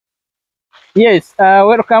Yes,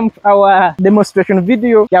 welcome to our demonstration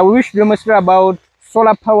video. Yeah, we wish to demonstrate about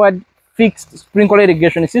solar-powered fixed sprinkler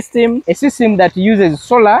irrigation system, a system that uses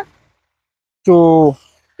solar to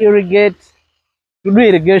irrigate, to do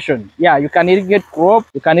irrigation. Yeah, you can irrigate crop,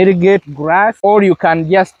 you can irrigate grass, or you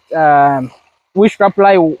can just wish to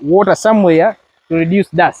apply water somewhere to reduce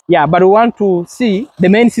dust. Yeah, but we want to see the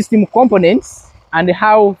main system components and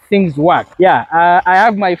how things work. Yeah, I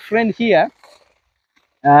have my friend here,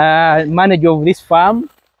 manager of this farm.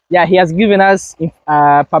 Yeah, he has given us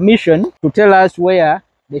permission to tell us where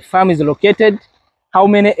the farm is located, how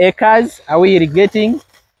many acres are we irrigating,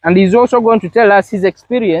 and he's also going to tell us his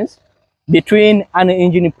experience between an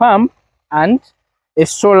engine pump and a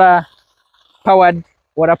solar powered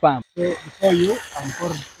water pump. So before you, I'm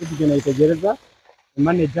called Yuzuak ATOM14, the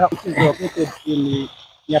manager, which is located in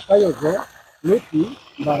Yakayozo, Luti,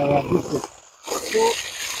 Barawa district. So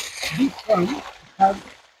this farm has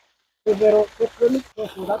several techniques. So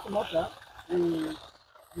for that matter, we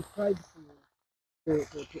decide to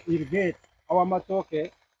irrigate our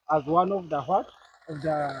matoke as one of the what of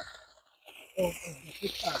the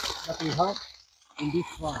systems that we have in this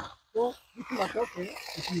farm. So this matoke it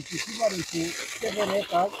is equivalent to 7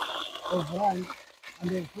 acres of land, and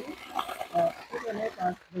then 7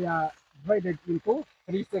 acres they are divided into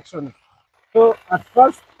 3 sections. So at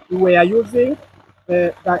first we were using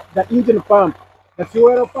the engine pump, the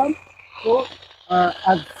fuel pump. So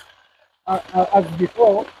as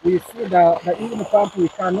before, we see the engine pump we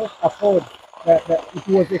cannot afford. It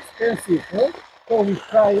was expensive. Eh? So we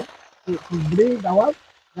tried to bring the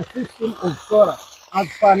system of solar. As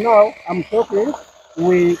for now, I'm talking,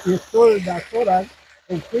 we installed the solar,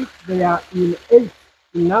 of which they are in 8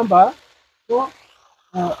 in number. So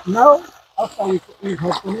now, after we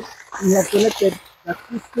have connected the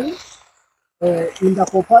system in the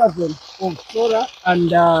comparison of solar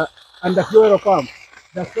and the fuel pump.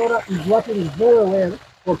 The solar is working very well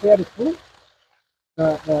compared to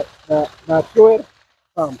the fuel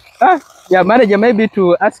pump. Yeah, manager, maybe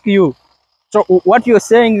to ask you. So what you're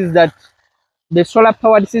saying is that the solar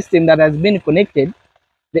powered system that has been connected,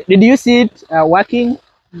 did you see it working?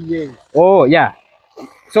 Yes. Oh, yeah.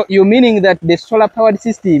 So you're meaning that the solar powered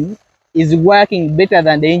system is working better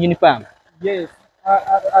than the engine pump? Yes.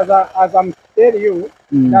 As I'm telling you,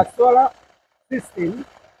 the solar system,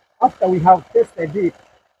 after we have tested it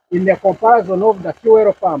in the comparison of the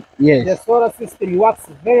fuel pump, Yes. the solar system works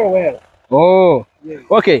very well. Oh, yes.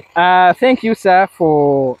 Okay. Thank you, sir,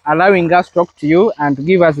 for allowing us to talk to you and to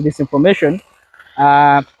give us this information.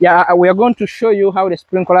 We are going to show you how the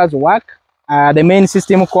sprinklers work, the main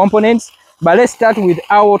system components. But let's start with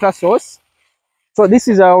our water source. So this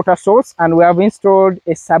is our water source, and we have installed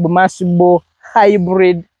a submersible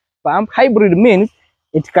hybrid pump. Hybrid means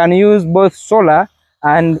it can use both solar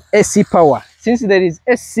and AC power. Since there is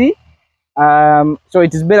AC, so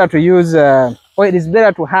it is better to use, or it is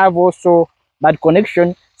better to have also that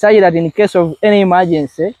connection, such that in case of any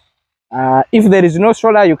emergency, if there is no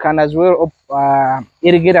solar, you can as well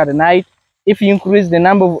irrigate at night. If you increase the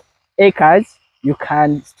number of acres, you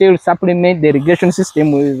can still supplement the irrigation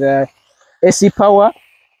system with AC power.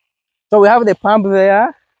 So we have the pump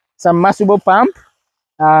there, submersible pump.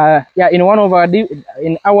 Yeah, in one of our demo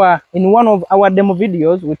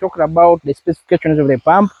videos, we talked about the specifications of the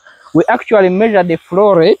pump. We actually measured the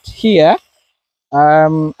flow rate here,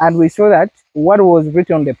 and we saw that what was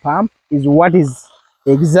written on the pump is what is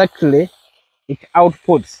exactly it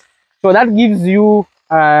outputs. So that gives you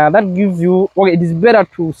okay, it is better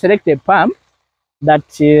to select a pump that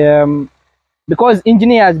because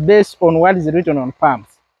engineers based on what is written on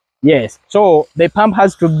pumps. Yes, so the pump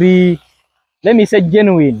has to be, let me say,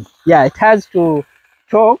 genuine. Yeah, it has to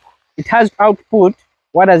talk, it has to output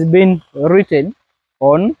what has been written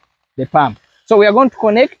on the pump. So we are going to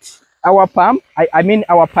connect our pump, I mean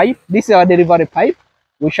our pipe. This is our delivery pipe.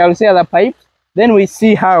 We shall see other pipes. Then we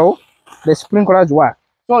see how the sprinklers work.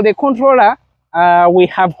 So the controller we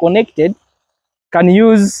have connected can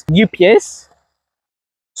use GPS.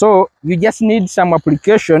 So you just need some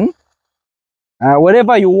application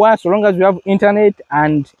wherever you are, so long as you have internet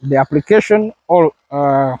and the application or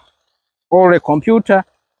a computer,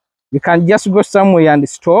 you can just go somewhere and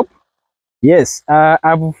stop. Yes,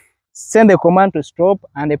 I've sent a command to stop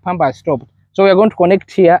and the pump has stopped. So we're going to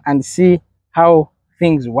connect here and see how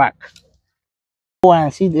things work.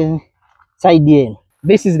 See the side here.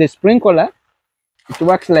 This is the sprinkler. It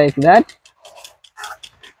works like that.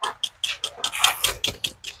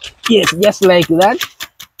 Yes, just like that.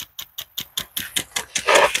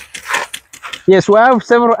 Yes, we have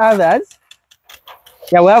several others.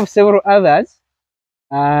 Yeah, we have several others.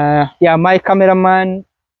 Yeah, my cameraman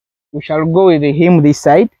we shall go with him this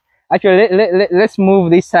side. Actually, let's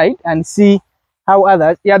move this side and see how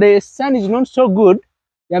others. Yeah, the sun is not so good.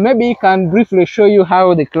 Yeah, maybe he can briefly show you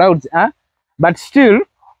how the clouds are, but still,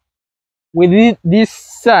 with this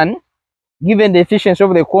sun, given the efficiency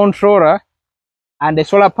of the controller and the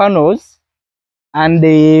solar panels and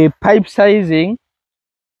the pipe sizing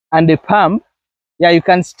and the pump, yeah, you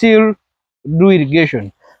can still do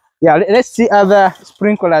irrigation. Yeah, let's see other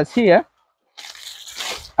sprinklers here.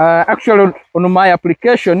 Actually, on my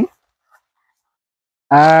application,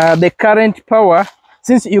 the current power,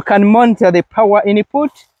 since you can monitor the power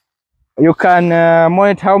input, you can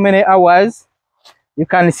monitor how many hours, you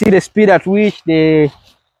can see the speed at which the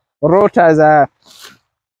rotors are,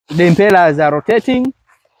 the impellers are rotating.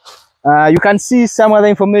 You can see some other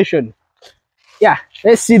information. Yeah,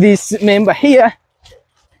 let's see this member here.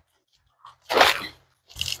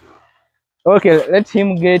 Okay, let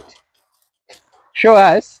him show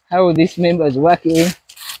us how this member is working.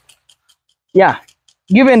 Yeah,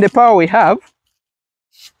 given the power we have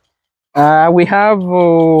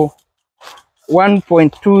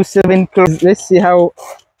 1.27 kilos. Let's see how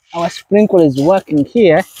our sprinkler is working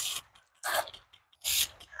here.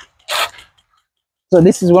 So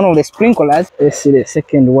this is one of the sprinklers. Let's see the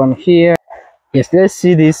second one here. Yes, let's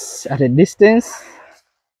see this at a distance.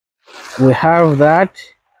 We have that.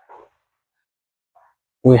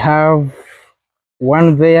 We have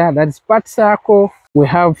one there, that's part circle. We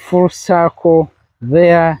have full circle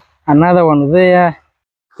there, another one there.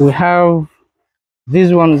 We have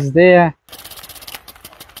these ones there.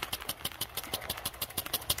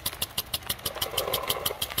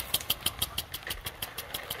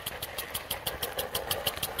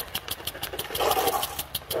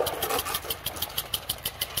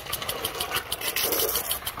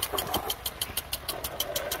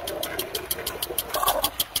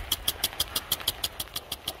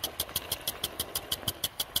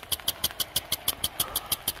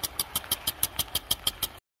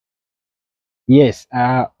 Yes,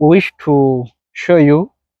 we wish to show you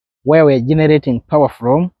where we're generating power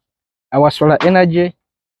from, our solar energy.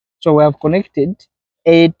 So we have connected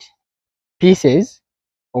 8 pieces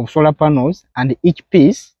of solar panels, and each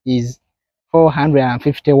piece is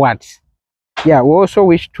 450 watts. Yeah, we also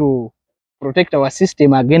wish to protect our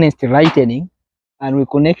system against lightning, and we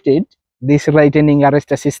connected this lightning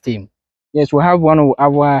arrestor system. Yes, we have one of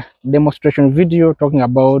our demonstration video talking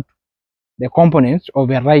about the components of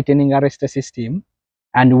a lightning arrestor system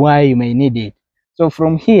and why you may need it. So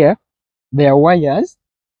from here, there are wires,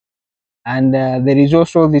 and there is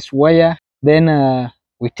also this wire. Then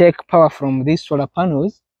we take power from these solar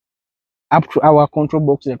panels up to our control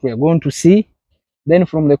box that we are going to see. Then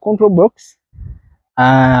from the control box,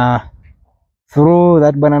 through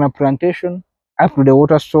that banana plantation up to the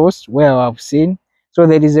water source where I've seen. So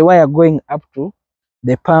there is a wire going up to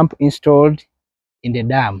the pump installed in the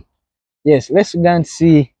dam. Yes, let's go and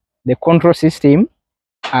see the control system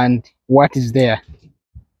and what is there.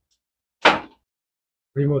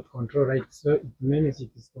 Remote control, right? So it means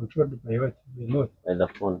it is controlled by what? Remote. By the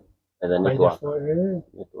phone, by the network.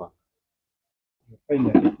 Network. You find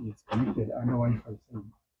that it is connected under Wi-Fi.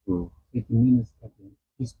 It means that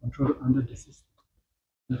it is controlled under the system.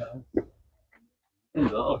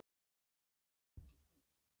 Yeah.